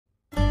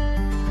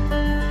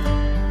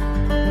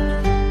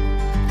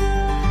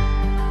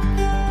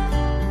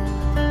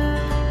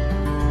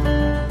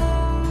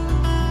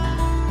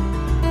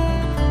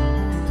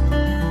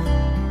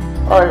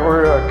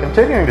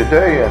continuing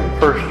today in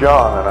 1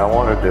 John, and I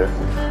wanted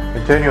to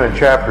continue in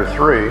chapter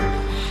 3.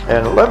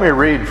 And let me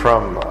read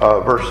from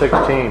verse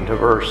 16 to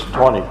verse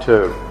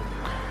 22.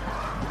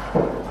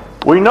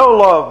 We know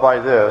love by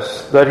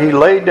this, that he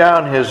laid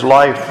down his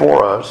life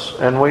for us,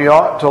 and we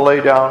ought to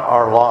lay down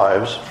our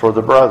lives for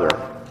the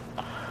brethren.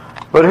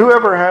 But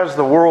whoever has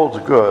the world's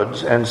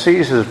goods and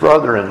sees his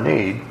brother in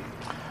need,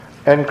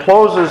 and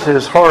closes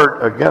his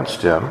heart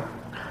against him,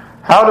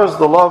 how does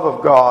the love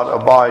of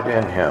God abide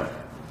in him?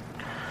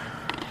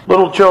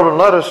 Little children,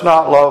 let us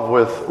not love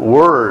with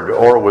word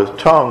or with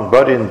tongue,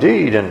 but in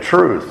deed and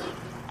truth.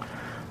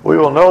 We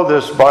will know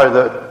this by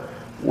that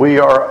we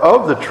are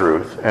of the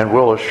truth, and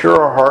will assure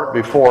our heart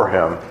before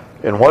him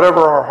in whatever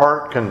our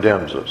heart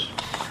condemns us.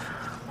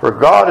 For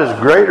God is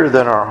greater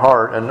than our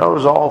heart and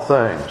knows all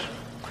things.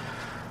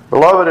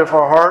 Beloved, if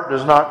our heart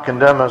does not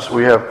condemn us,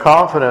 we have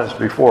confidence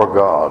before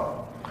God.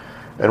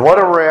 And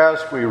whatever we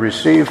ask, we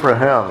receive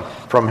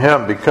from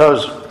him,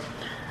 because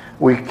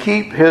we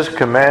keep his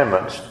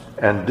commandments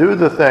and do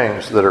the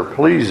things that are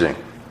pleasing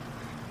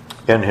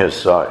in his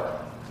sight.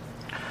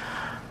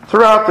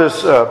 Throughout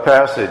this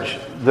passage,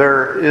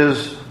 there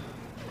is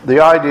the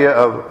idea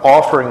of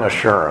offering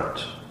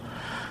assurance.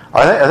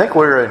 I think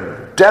we're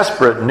in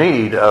desperate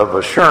need of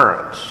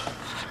assurance.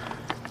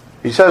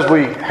 He says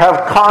we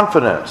have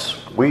confidence.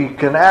 We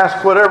can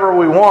ask whatever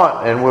we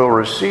want and we'll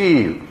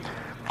receive.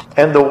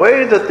 And the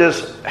way that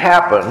this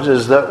happens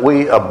is that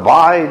we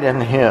abide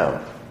in him.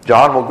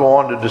 John will go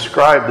on to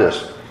describe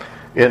this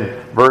in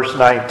verse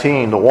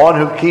 19. The one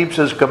who keeps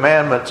his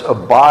commandments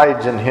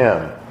abides in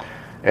him,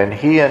 and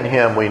he in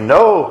him. We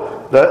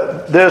know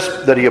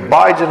that he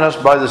abides in us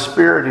by the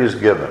Spirit he has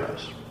given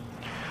us.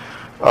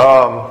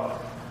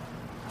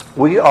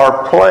 We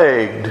are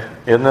plagued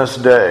in this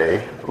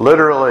day,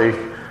 literally,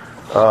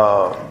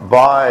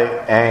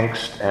 by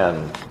angst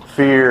and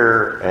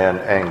fear and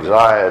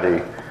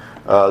anxiety.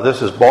 This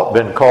has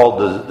been called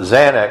the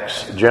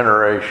Xanax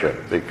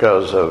generation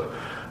because of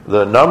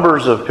the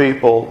numbers of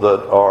people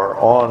that are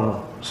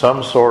on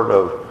some sort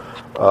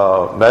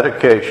of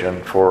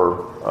medication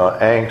for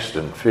angst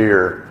and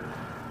fear.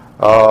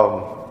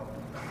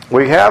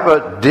 We have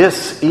a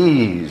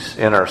dis-ease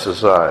in our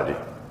society.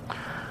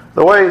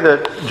 The way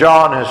that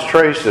John has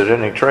traced it,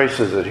 and he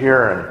traces it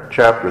here in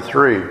chapter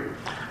 3,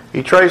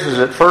 he traces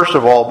it first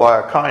of all by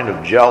a kind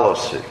of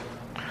jealousy.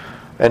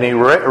 And he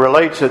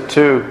relates it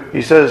to,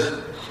 he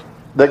says,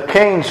 that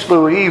Cain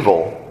slew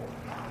evil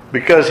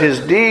because his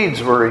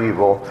deeds were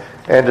evil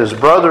and his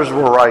brothers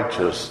were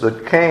righteous,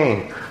 that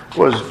Cain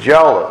was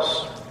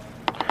jealous.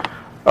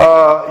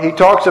 He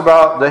talks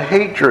about the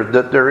hatred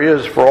that there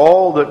is for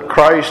all that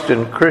Christ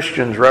and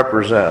Christians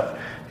represent.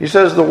 He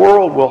says the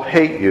world will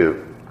hate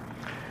you,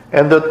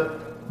 and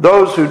that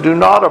those who do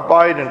not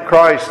abide in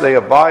Christ, they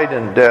abide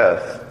in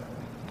death.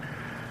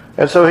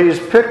 And so he's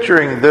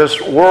picturing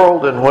this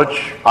world in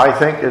which I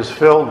think is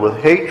filled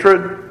with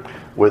hatred,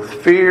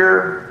 with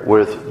fear,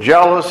 with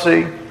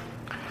jealousy.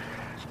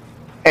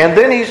 And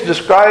then he's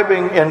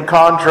describing in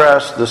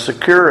contrast the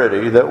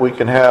security that we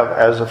can have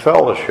as a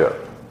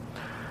fellowship.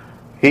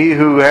 He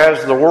who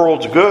has the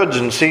world's goods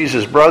and sees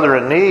his brother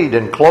in need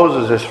and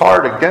closes his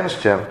heart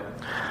against him,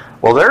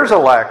 well, there's a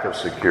lack of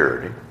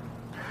security.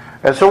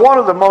 And so one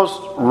of the most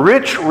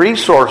rich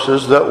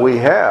resources that we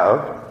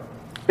have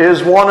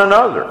is one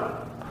another.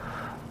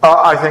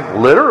 I think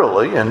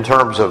literally in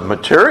terms of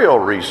material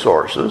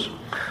resources,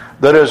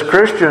 that as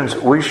Christians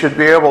we should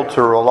be able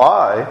to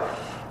rely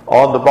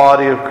on the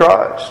body of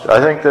Christ.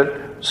 I think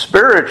that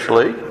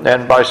spiritually,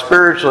 and by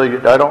spiritually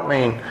I don't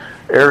mean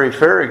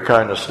airy-fairy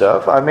kind of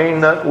stuff, I mean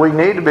that we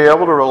need to be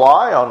able to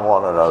rely on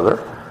one another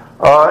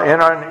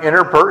in our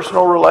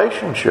interpersonal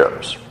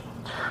relationships.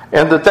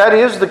 And that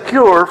is the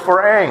cure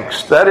for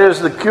angst. That is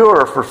the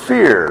cure for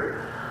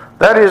fear.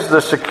 That is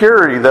the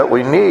security that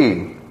we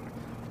need.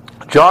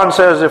 John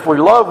says if we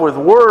love with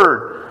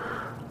word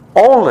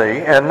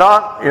only and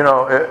not,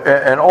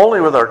 and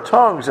only with our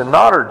tongues and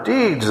not our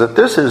deeds, that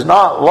this is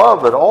not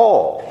love at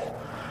all.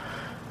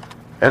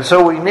 And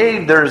so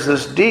there's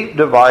this deep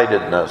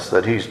dividedness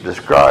that he's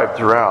described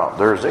throughout.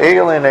 There's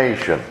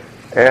alienation.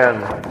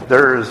 And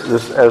there's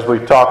this, as we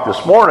talked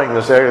this morning,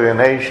 this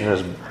alienation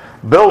is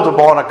built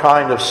upon a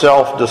kind of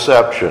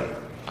self-deception.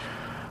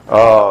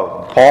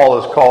 Paul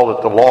has called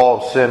it the law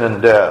of sin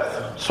and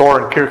death.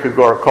 Soren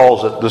Kierkegaard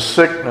calls it the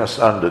sickness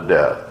unto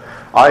death.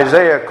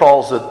 Isaiah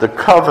calls it the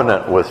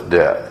covenant with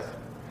death.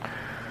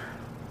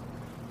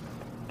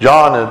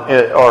 John,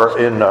 or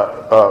in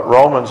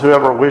Romans,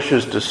 whoever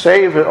wishes to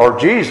save it, or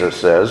Jesus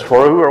says,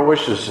 for whoever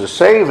wishes to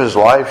save his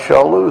life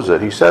shall lose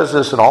it. He says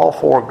this in all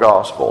four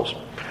Gospels.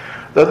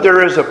 That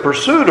there is a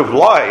pursuit of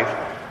life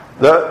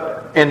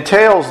that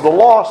entails the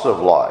loss of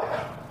life.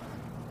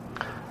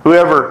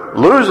 Whoever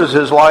loses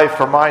his life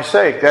for my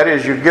sake, that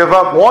is, you give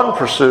up one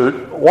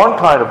pursuit, one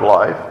kind of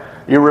life,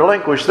 you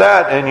relinquish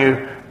that and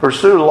you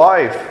pursue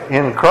life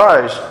in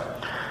Christ.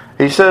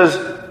 He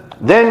says,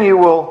 then you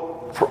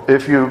will,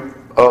 if you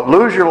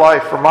lose your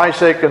life for my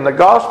sake in the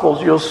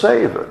Gospels, you'll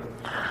save it.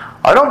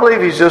 I don't believe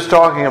he's just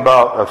talking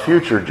about a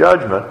future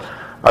judgment,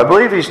 I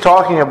believe he's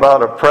talking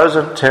about a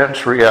present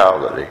tense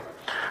reality,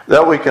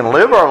 that we can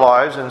live our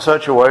lives in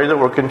such a way that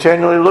we're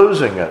continually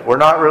losing it. We're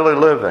not really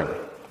living.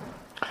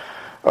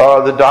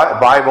 The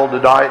Bible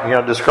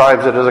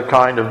describes it as a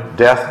kind of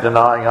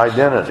death-denying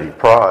identity,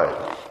 pride.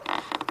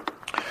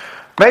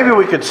 Maybe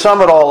we could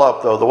sum it all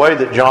up, though, the way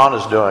that John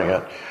is doing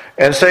it,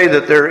 and say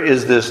that there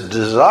is this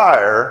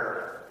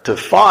desire to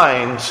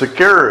find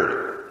security.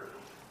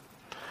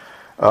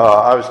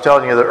 I was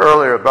telling you that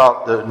earlier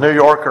about the New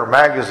Yorker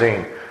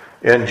magazine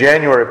in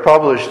January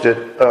published it,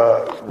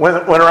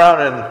 went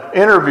around and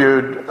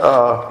interviewed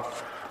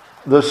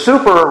the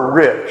super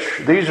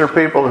rich. These are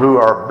people who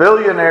are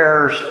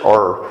billionaires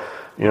or,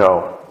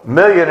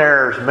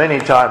 millionaires many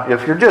times.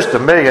 If you're just a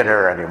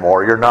millionaire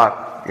anymore, you're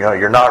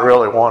not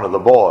really one of the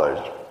boys.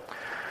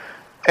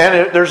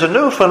 And there's a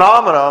new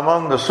phenomena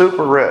among the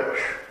super rich.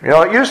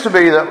 It used to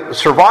be that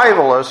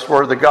survivalists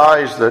were the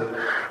guys that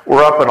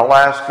were up in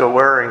Alaska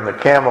wearing the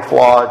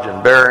camouflage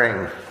and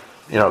bearing,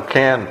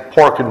 canned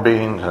pork and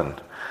beans.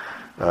 And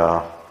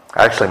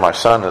actually, my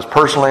son is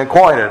personally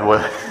acquainted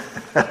with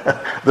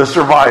the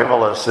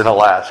survivalists in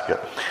Alaska.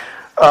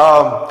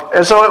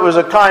 And so it was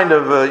a kind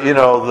of,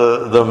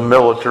 the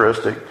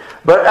militaristic.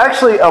 But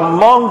actually,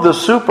 among the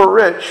super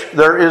rich,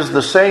 there is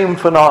the same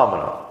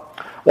phenomenon.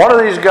 One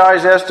of these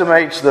guys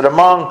estimates that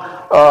among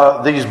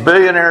these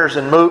billionaires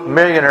and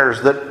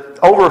millionaires, that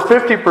over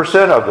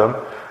 50% of them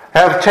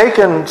have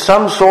taken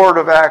some sort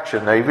of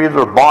action. They've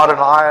either bought an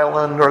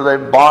island, or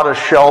they've bought a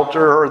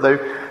shelter, or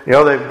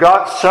they've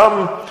got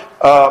some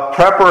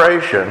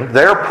preparation.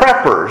 They're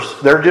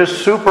preppers. They're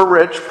just super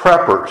rich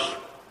preppers.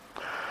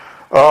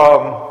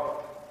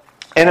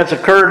 And it's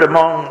occurred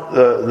among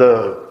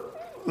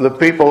the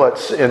people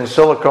in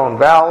Silicon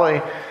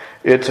Valley.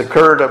 It's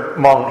occurred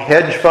among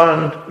hedge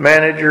fund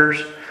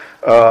managers,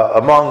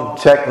 among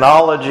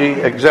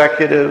technology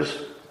executives.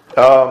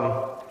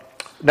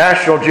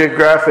 National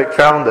Geographic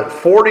found that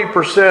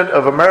 40%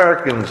 of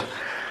Americans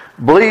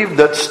believed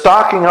that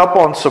stocking up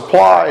on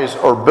supplies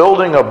or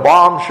building a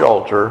bomb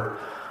shelter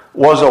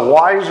was a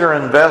wiser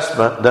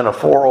investment than a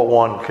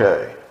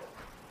 401k.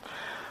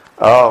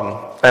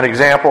 An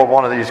example of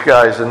one of these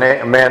guys, a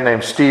man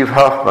named Steve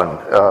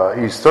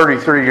Huffman. He's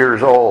 33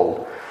 years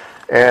old,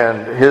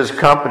 and his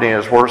company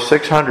is worth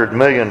 $600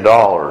 million.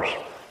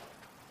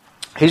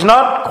 He's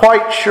not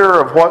quite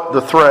sure of what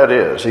the threat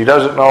is. He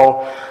doesn't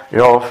know,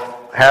 if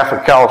half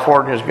of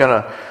California is going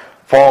to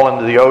fall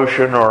into the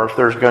ocean, or if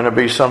there's going to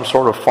be some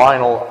sort of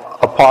final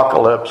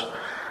apocalypse.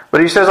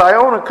 But he says, I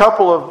own a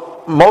couple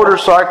of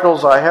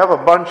motorcycles, I have a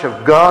bunch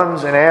of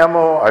guns and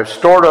ammo, I've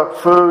stored up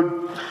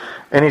food.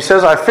 And he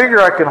says, I figure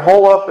I can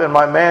hole up in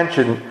my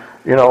mansion,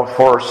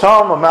 for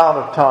some amount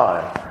of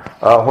time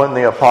when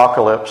the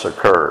apocalypse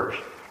occurs.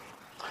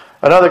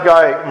 Another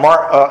guy,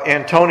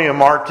 Antonio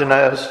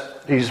Martinez,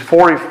 he's a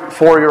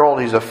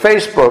 44-year-old, he's a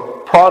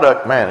Facebook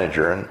product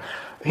manager, and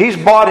he's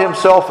bought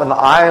himself an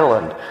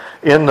island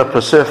in the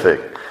Pacific,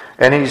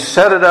 and he's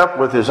set it up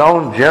with his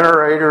own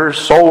generators,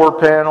 solar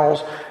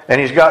panels, and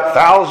he's got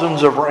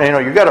thousands of,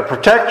 you got to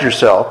protect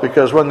yourself,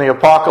 because when the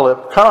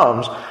apocalypse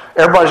comes,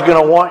 everybody's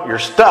going to want your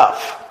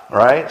stuff,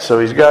 right? So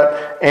he's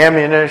got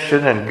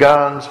ammunition and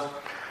guns.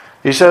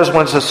 He says,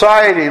 when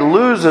society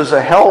loses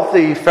a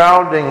healthy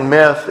founding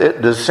myth,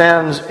 it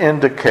descends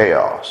into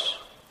chaos.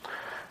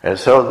 And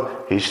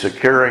so he's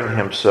securing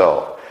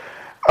himself.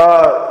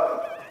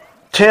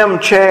 Tim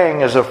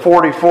Chang is a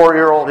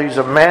 44-year-old. He's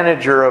a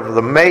manager of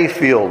the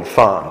Mayfield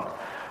Fund.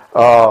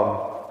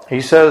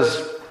 He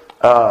says,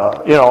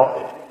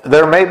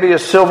 there may be a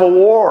civil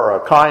war,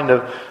 a kind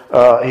of,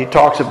 he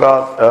talks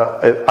about,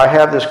 I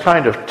have this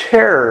kind of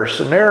terror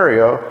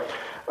scenario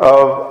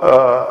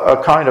of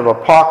a kind of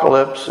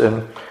apocalypse,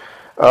 and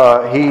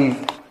he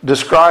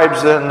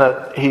describes then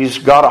that he's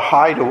got a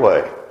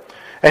hideaway.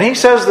 And he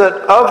says that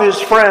of his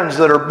friends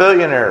that are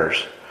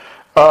billionaires,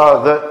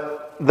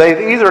 that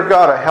they've either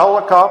got a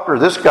helicopter.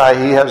 This guy,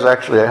 he has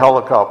actually a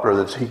helicopter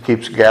that he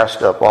keeps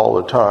gassed up all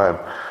the time.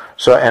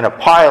 So, and a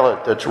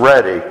pilot that's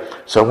ready.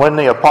 So when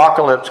the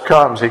apocalypse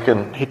comes, he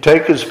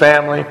take his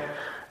family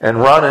and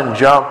run and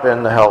jump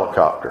in the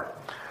helicopter.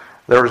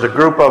 There was a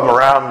group of them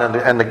around,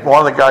 and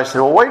one of the guys said,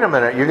 well, wait a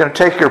minute, you're going to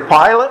take your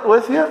pilot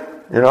with you?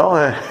 Who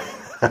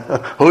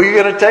are you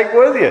going to take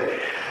with you?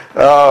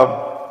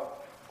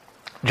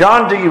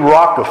 John D.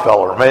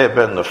 Rockefeller may have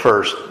been the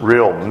first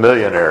real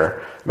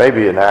millionaire,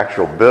 maybe an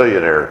actual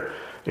billionaire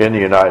in the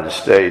United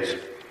States.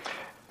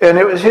 And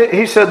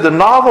he said, the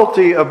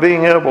novelty of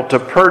being able to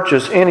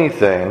purchase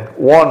anything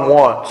one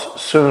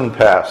wants soon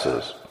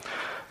passes,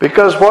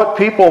 because what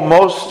people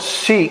most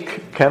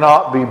seek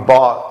cannot be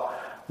bought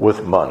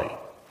with money.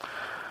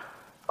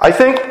 I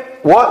think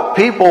what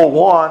people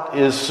want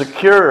is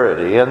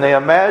security, and they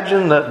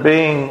imagine that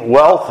being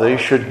wealthy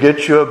should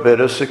get you a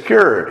bit of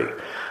security.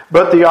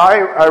 But the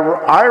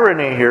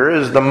irony here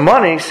is the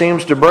money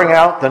seems to bring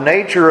out the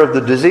nature of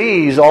the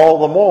disease all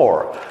the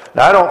more.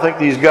 Now, I don't think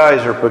these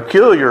guys are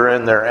peculiar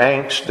in their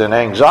angst and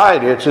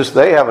anxiety. It's just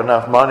they have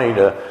enough money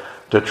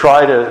to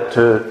try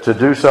to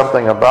do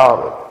something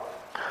about it.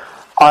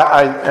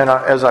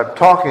 as I'm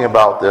talking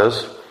about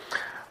this,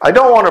 I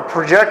don't want to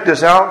project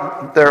this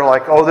out there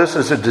like, oh, this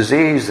is a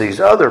disease these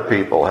other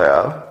people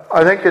have.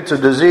 I think it's a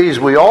disease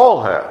we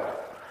all have.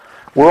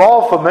 We're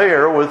all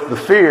familiar with the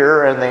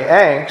fear and the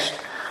angst.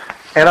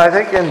 And I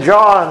think in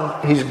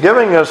John, he's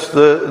giving us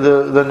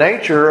the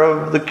nature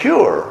of the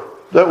cure,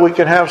 that we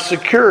can have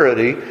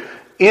security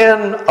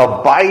in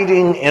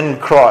abiding in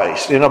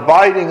Christ, in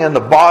abiding in the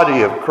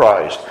body of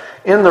Christ,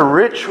 in the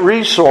rich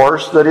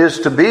resource that is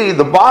to be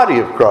the body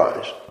of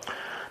Christ.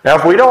 Now,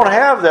 if we don't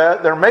have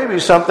that, there may be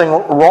something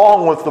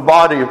wrong with the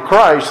body of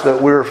Christ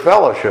that we're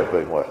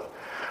fellowshipping with.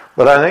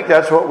 But I think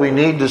that's what we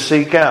need to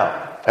seek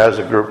out as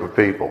a group of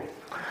people.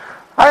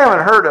 I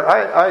haven't heard of,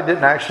 I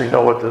didn't actually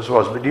know what this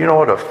was, but do you know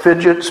what a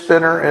fidget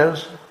spinner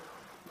is?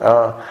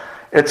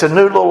 It's a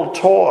new little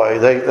toy.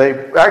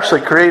 They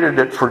actually created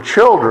it for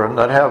children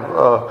that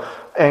have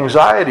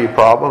anxiety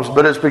problems,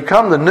 but it's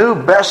become the new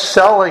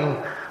best-selling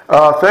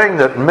thing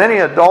that many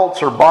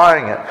adults are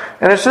buying it.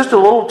 And it's just a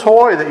little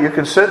toy that you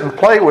can sit and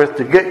play with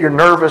to get your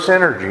nervous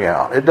energy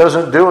out. It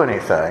doesn't do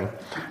anything.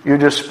 You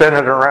just spin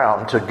it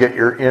around to get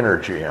your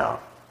energy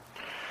out.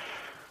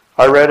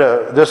 I read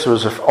this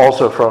was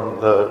also from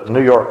the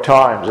New York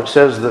Times. It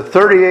says that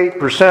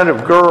 38%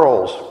 of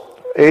girls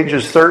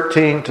ages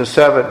 13 to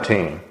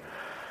 17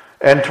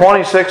 and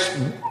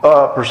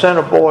 26%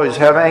 of boys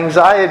have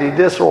anxiety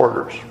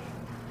disorders.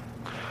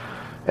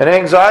 And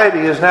anxiety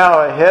is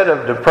now ahead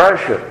of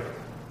depression.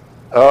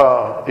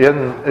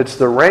 It's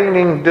the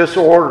reigning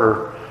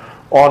disorder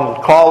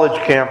on college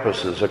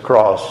campuses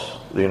across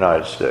the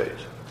United States.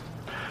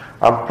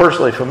 I'm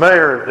personally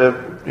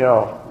familiar,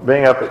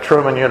 being up at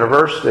Truman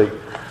University.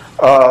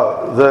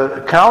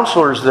 The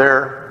counselors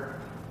there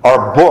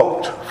are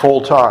booked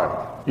full time.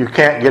 You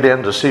can't get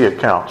in to see a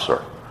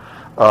counselor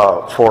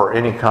for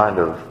any kind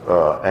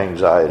of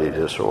anxiety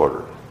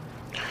disorder.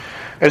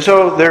 And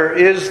so there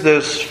is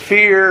this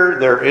fear,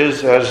 there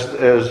is there's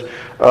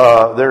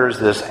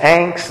this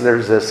angst,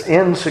 there's this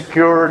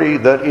insecurity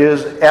that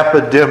is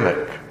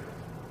epidemic.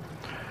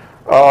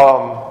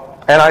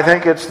 And I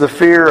think it's the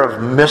fear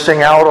of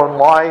missing out on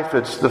life.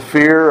 It's the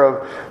fear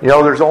of,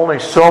 there's only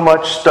so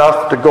much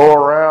stuff to go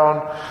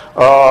around.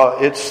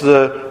 It's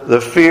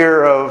the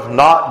fear of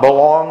not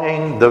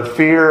belonging, the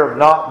fear of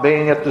not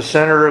being at the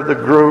center of the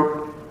group.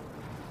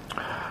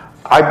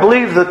 I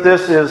believe that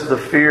this is the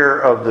fear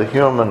of the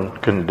human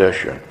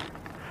condition.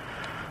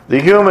 The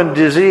human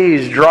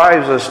disease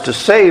drives us to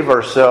save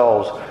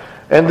ourselves,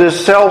 and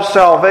this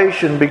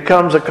self-salvation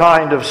becomes a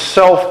kind of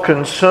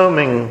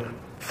self-consuming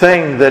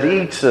thing that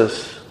eats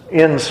us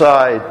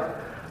inside,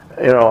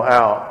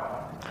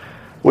 out.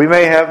 We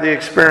may have the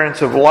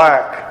experience of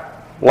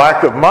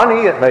lack of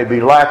money, it may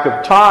be lack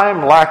of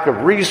time, lack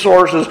of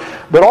resources,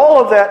 but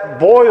all of that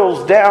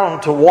boils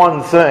down to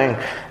one thing,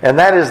 and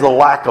that is the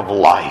lack of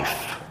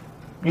life.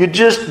 You're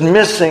just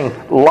missing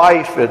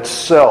life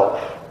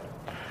itself.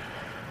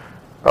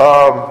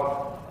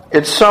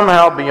 It's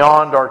somehow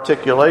beyond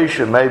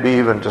articulation, maybe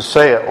even to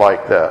say it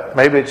like that.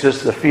 Maybe it's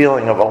just the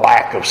feeling of a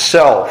lack of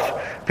self.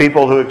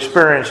 People who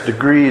experience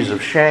degrees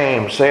of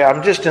shame say,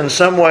 I'm just in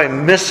some way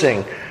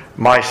missing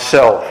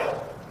myself.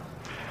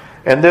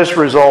 And this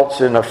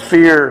results in a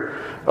fear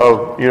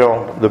of,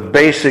 the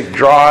basic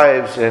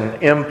drives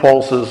and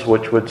impulses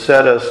which would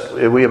set us,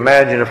 we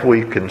imagine if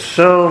we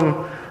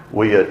consume,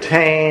 we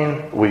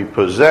attain, we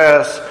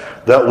possess,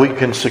 that we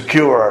can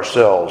secure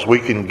ourselves, we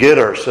can get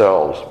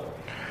ourselves.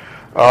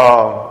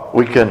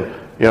 We can,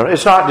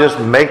 it's not just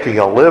making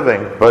a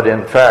living, but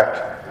in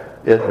fact,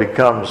 it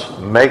becomes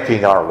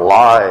making our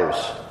lives.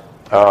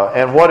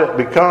 And what it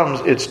becomes,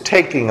 it's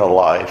taking a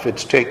life.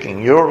 It's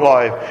taking your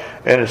life,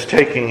 and it's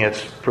taking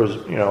its,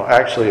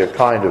 actually a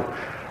kind of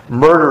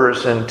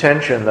murderous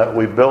intention that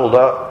we build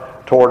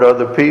up toward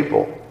other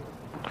people.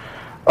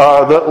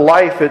 That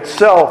life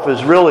itself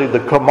is really the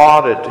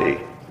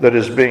commodity that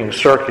is being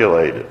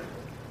circulated.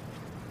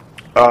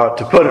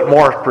 To put it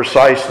more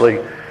precisely,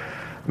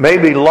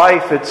 maybe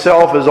life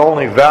itself is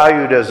only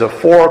valued as a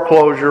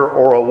foreclosure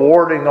or a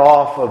warding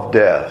off of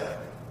death.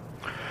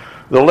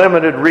 The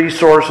limited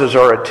resources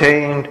are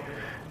attained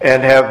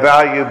and have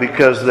value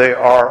because they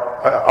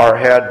are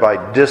had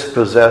by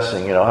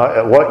dispossessing.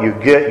 What you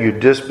get, you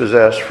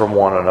dispossess from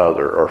one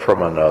another or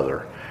from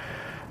another.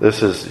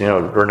 This is,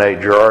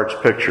 Rene Girard's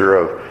picture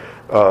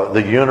of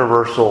the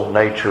universal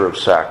nature of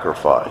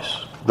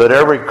sacrifice. That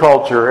every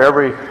culture,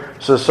 every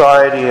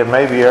society, and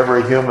maybe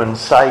every human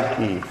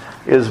psyche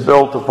is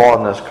built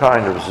upon this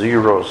kind of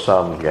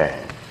zero-sum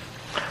game.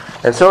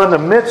 And so in the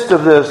midst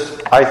of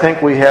this, I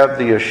think we have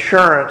the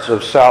assurance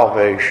of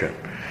salvation.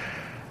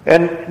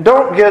 And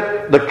don't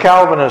get the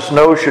Calvinist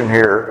notion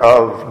here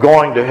of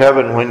going to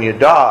heaven when you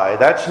die.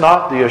 That's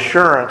not the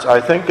assurance.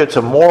 I think it's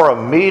a more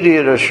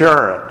immediate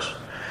assurance.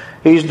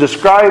 He's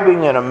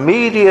describing an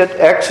immediate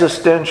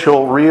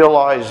existential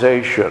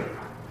realization.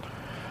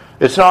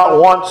 It's not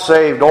once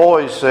saved,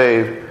 always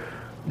saved,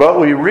 but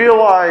we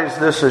realize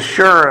this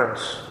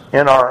assurance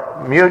in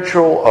our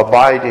mutual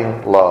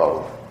abiding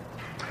love.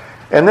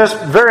 And this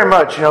very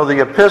much,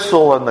 the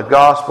epistle and the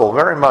gospel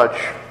very much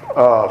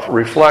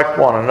reflect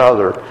one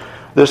another.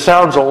 This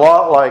sounds a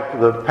lot like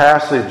the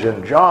passage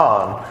in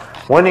John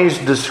when he's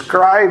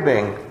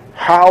describing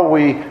how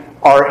we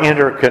are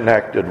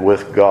interconnected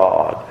with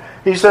God.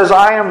 He says,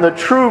 I am the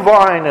true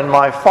vine, and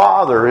my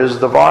Father is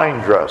the vine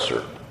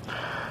dresser.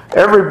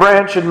 Every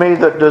branch in me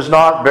that does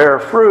not bear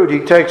fruit, he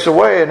takes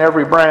away, and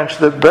every branch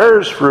that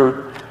bears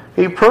fruit,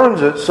 he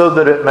prunes it so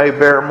that it may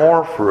bear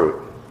more fruit.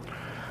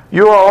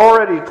 You are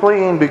already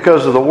clean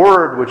because of the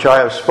word which I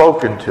have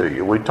spoken to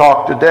you. We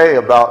talked today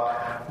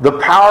about the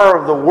power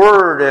of the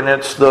word, and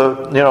it's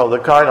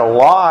the kind of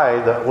lie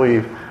that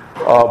we've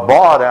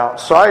bought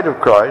outside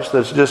of Christ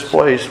that's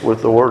displaced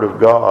with the word of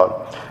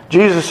God.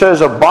 Jesus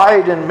says,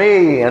 abide in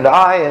me and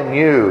I in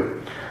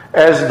you.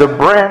 As the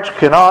branch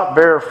cannot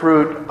bear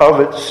fruit of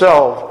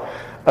itself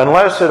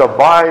unless it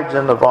abides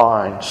in the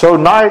vine, so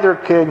neither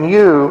can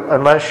you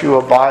unless you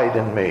abide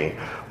in me.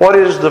 What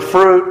is the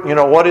fruit?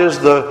 What is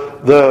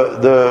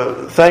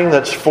the thing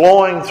that's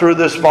flowing through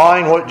this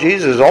vine? What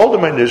Jesus is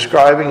ultimately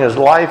describing is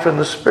life in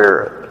the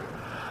Spirit.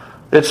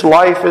 It's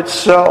life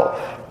itself.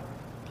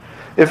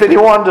 If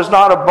anyone does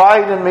not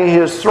abide in me, he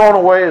is thrown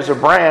away as a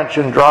branch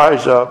and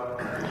dries up.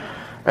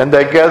 And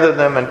they gather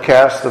them and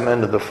cast them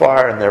into the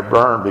fire, and they're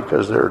burned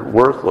because they're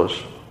worthless.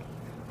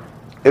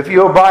 If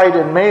you abide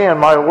in me and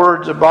my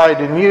words abide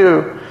in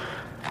you,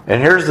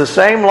 and here's the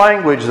same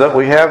language that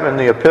we have in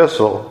the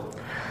epistle,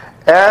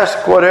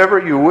 ask whatever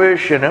you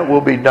wish and it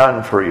will be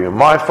done for you.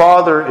 My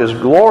Father is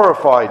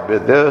glorified by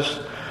this,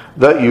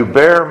 that you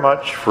bear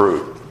much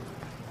fruit,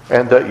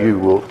 and that you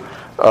will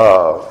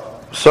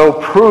so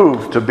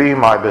prove to be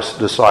my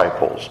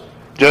disciples.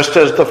 Just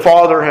as the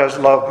Father has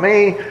loved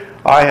me,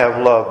 I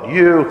have loved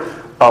you.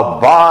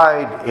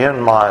 Abide in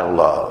my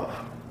love.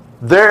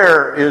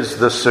 There is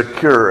the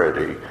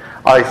security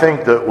I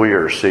think that we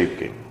are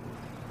seeking.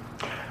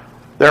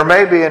 There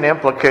may be an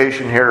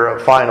implication here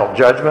of final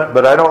judgment,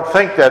 but I don't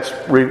think that's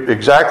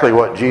exactly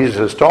what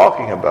Jesus is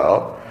talking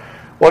about.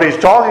 What he's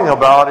talking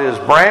about is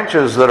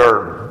branches that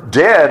are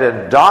dead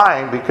and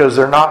dying because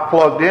they're not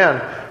plugged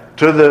in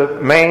to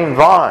the main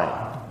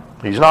vine.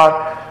 He's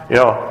not,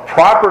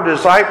 proper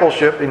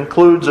discipleship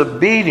includes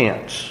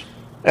obedience.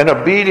 An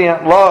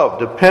obedient love,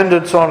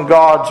 dependence on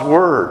God's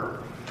Word.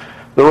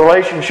 The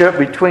relationship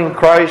between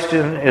Christ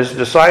and His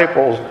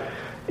disciples,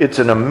 it's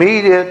an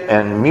immediate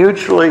and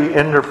mutually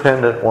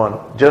interdependent one,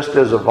 just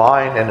as a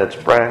vine and its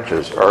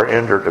branches are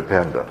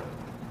interdependent.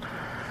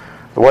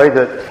 The way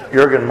that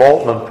Jürgen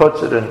Moltmann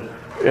puts it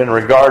in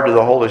regard to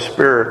the Holy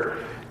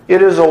Spirit,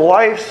 it is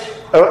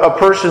a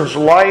person's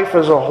life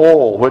as a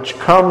whole which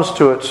comes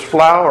to its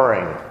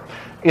flowering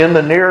in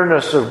the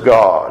nearness of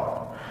God,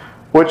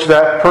 which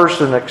that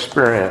person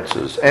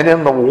experiences, and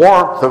in the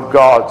warmth of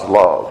God's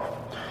love.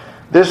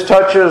 This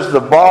touches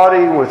the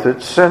body with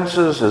its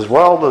senses as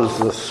well as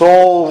the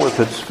soul with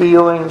its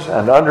feelings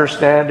and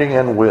understanding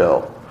and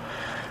will.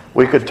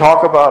 We could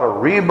talk about a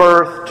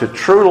rebirth to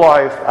true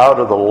life out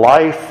of the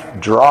life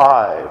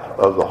drive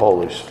of the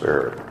Holy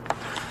Spirit.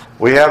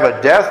 We have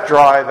a death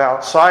drive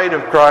outside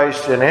of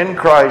Christ, and in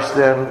Christ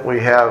then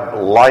we have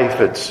life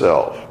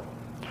itself.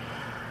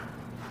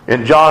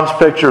 In John's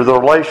picture, the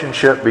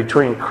relationship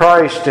between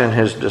Christ and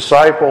his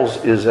disciples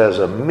is as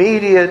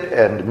immediate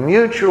and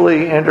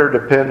mutually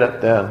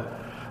interdependent then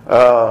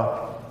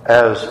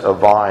as a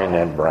vine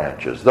and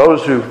branches.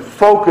 Those who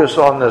focus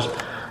on this,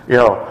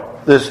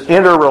 this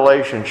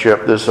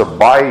interrelationship, this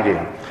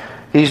abiding,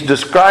 he's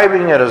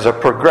describing it as a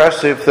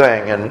progressive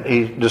thing, and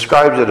he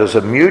describes it as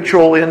a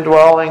mutual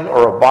indwelling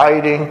or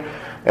abiding,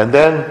 and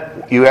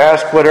then you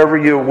ask whatever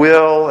you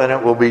will and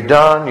it will be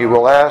done. You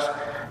will ask,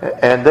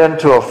 and then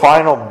to a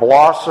final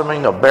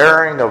blossoming, a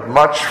bearing of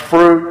much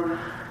fruit.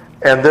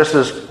 And this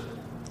is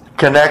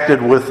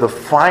connected with the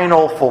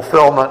final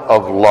fulfillment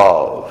of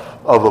love,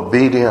 of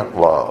obedient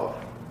love.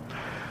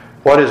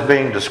 What is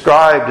being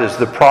described is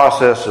the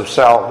process of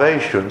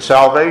salvation.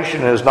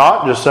 Salvation is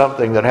not just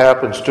something that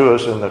happens to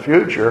us in the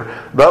future,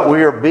 but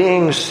we are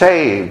being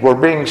saved. We're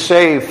being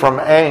saved from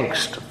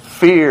angst,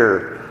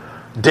 fear,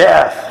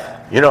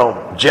 death,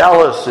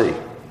 jealousy.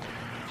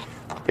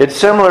 It's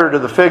similar to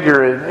the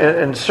figure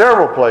in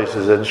several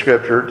places in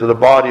Scripture to the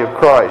body of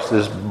Christ,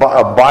 this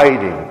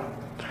abiding.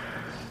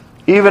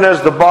 Even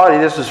as the body,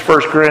 this is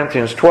 1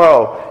 Corinthians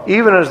 12,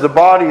 even as the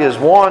body is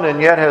one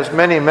and yet has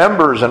many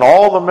members, and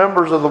all the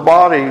members of the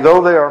body,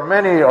 though they are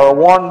many, are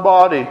one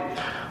body,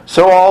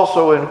 so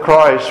also in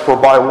Christ. For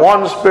by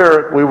one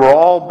Spirit we were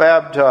all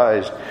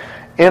baptized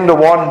into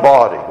one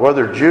body,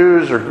 whether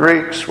Jews or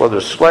Greeks,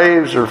 whether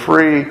slaves or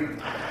free,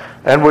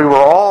 and we were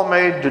all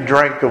made to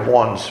drink of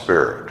one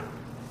Spirit.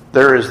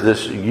 There is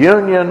this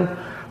union,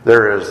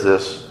 there is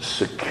this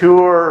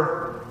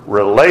secure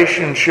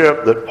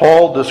relationship that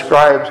Paul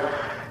describes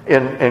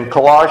in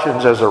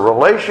Colossians as a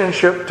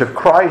relationship to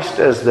Christ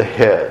as the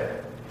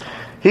head.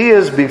 He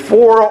is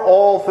before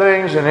all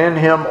things, and in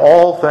him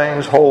all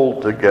things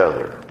hold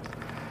together.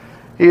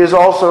 He is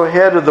also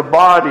head of the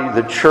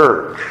body, the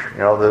church.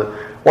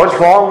 What's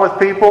wrong with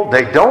people?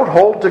 They don't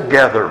hold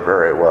together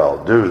very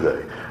well, do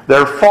they?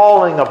 They're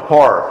falling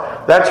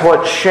apart. That's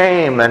what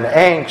shame and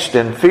angst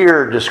and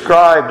fear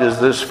described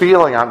as this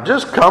feeling, I'm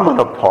just coming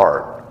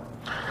apart.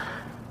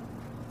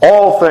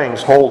 All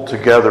things hold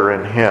together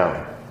in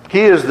Him. He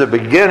is the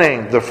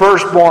beginning, the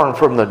firstborn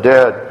from the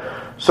dead,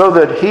 so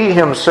that He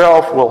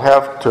Himself will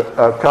have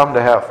to come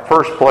to have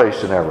first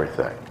place in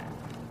everything.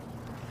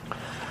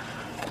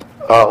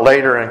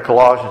 Later in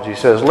Colossians he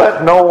says,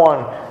 let no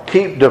one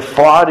keep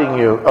defrauding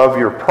you of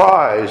your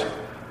prize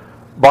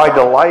by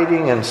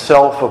delighting in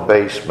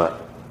self-abasement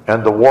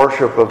and the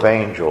worship of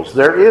angels.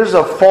 There is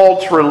a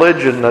false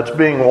religion that's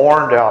being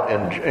warned about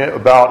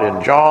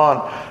in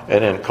John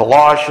and in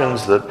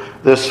Colossians,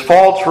 that this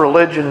false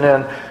religion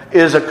then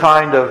is a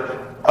kind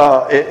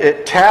of,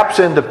 it taps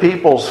into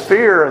people's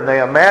fear, and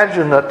they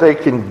imagine that they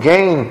can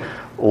gain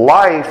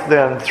life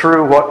then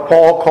through what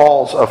Paul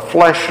calls a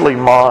fleshly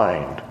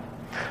mind.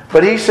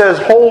 But he says,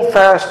 hold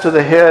fast to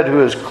the head,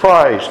 who is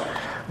Christ.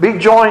 Be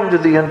joined to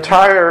the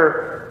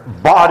entire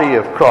body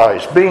of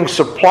Christ, being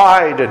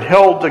supplied and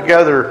held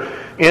together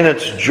in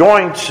its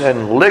joints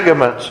and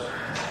ligaments.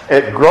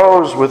 It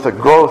grows with a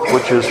growth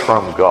which is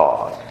from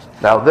God.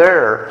 Now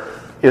there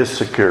is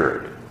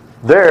security.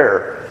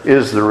 There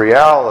is the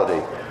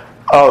reality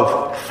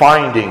of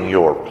finding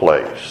your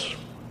place.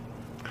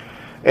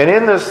 And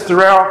in this,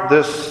 throughout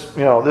this,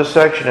 this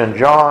section in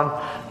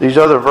John, these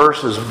other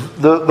verses,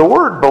 the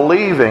word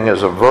believing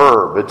is a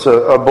verb. It's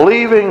a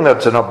believing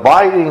that's an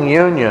abiding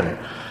union.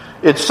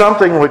 It's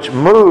something which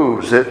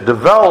moves, it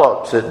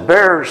develops, it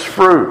bears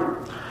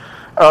fruit.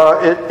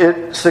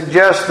 It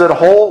suggests that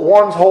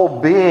one's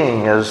whole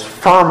being is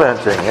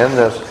fermenting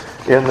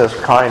in this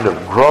kind of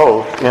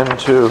growth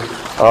into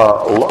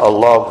a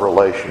love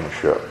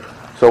relationship.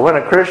 So when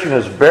a Christian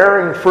is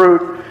bearing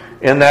fruit,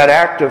 in that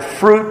act of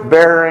fruit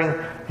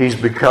bearing, he's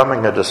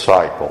becoming a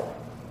disciple.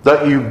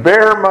 That you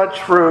bear much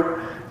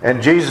fruit,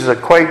 and Jesus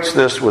equates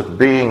this with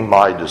being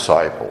my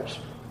disciples.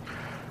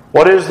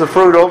 What is the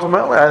fruit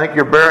ultimately? I think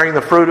you're bearing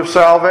the fruit of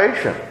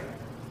salvation.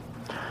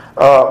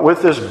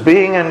 With this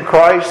being in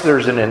Christ,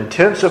 there's an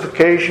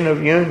intensification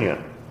of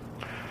union.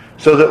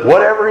 So that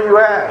whatever you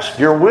ask,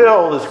 your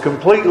will is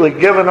completely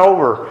given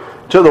over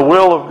to the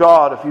will of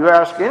God. If you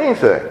ask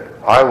anything,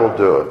 I will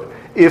do it.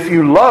 If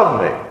you love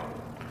me,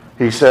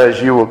 he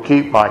says, you will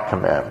keep my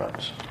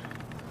commandments.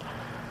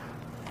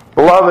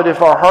 Beloved,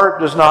 if our heart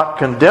does not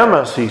condemn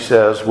us, he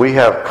says, we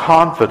have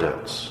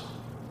confidence.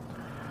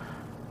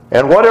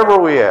 And whatever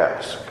we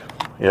ask,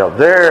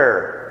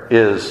 there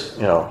is,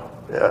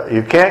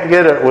 you can't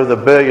get it with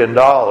 $1 billion.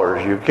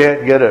 You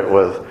can't get it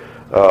with,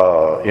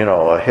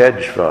 a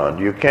hedge fund.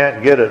 You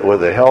can't get it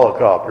with a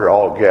helicopter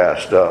all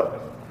gassed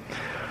up.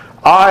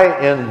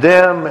 I in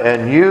them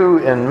and you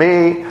in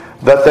me,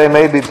 that they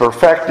may be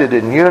perfected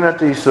in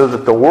unity, so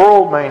that the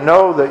world may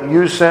know that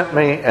you sent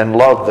me and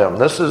loved them.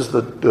 This is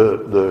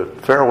the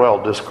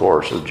farewell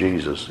discourse of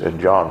Jesus in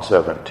John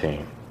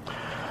 17.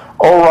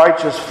 O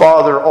righteous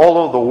Father,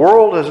 although the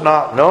world has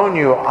not known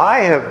you, I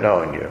have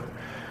known you.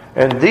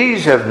 And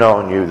these have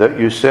known you, that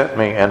you sent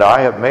me, and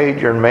I have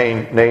made your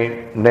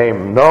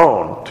name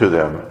known to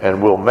them,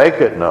 and will make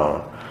it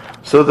known,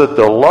 so that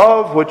the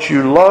love which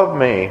you love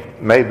me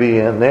may be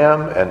in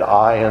them, and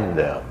I in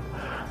them.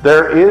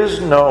 There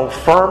is no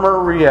firmer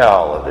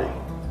reality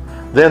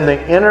than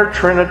the inner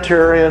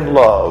Trinitarian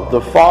love the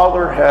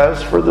Father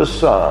has for the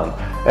Son,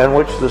 and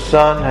which the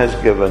Son has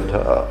given to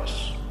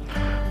us.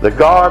 The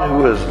God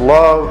who is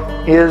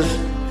love is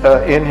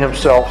in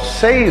himself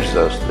saves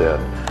us then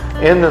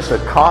in this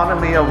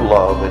economy of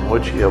love in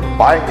which he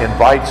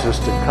invites us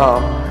to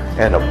come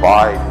and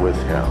abide with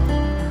him.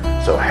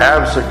 So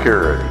have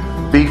security.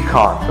 Be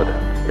confident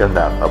in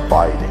that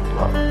abiding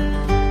love.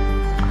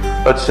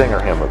 Let's sing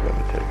our hymn of it.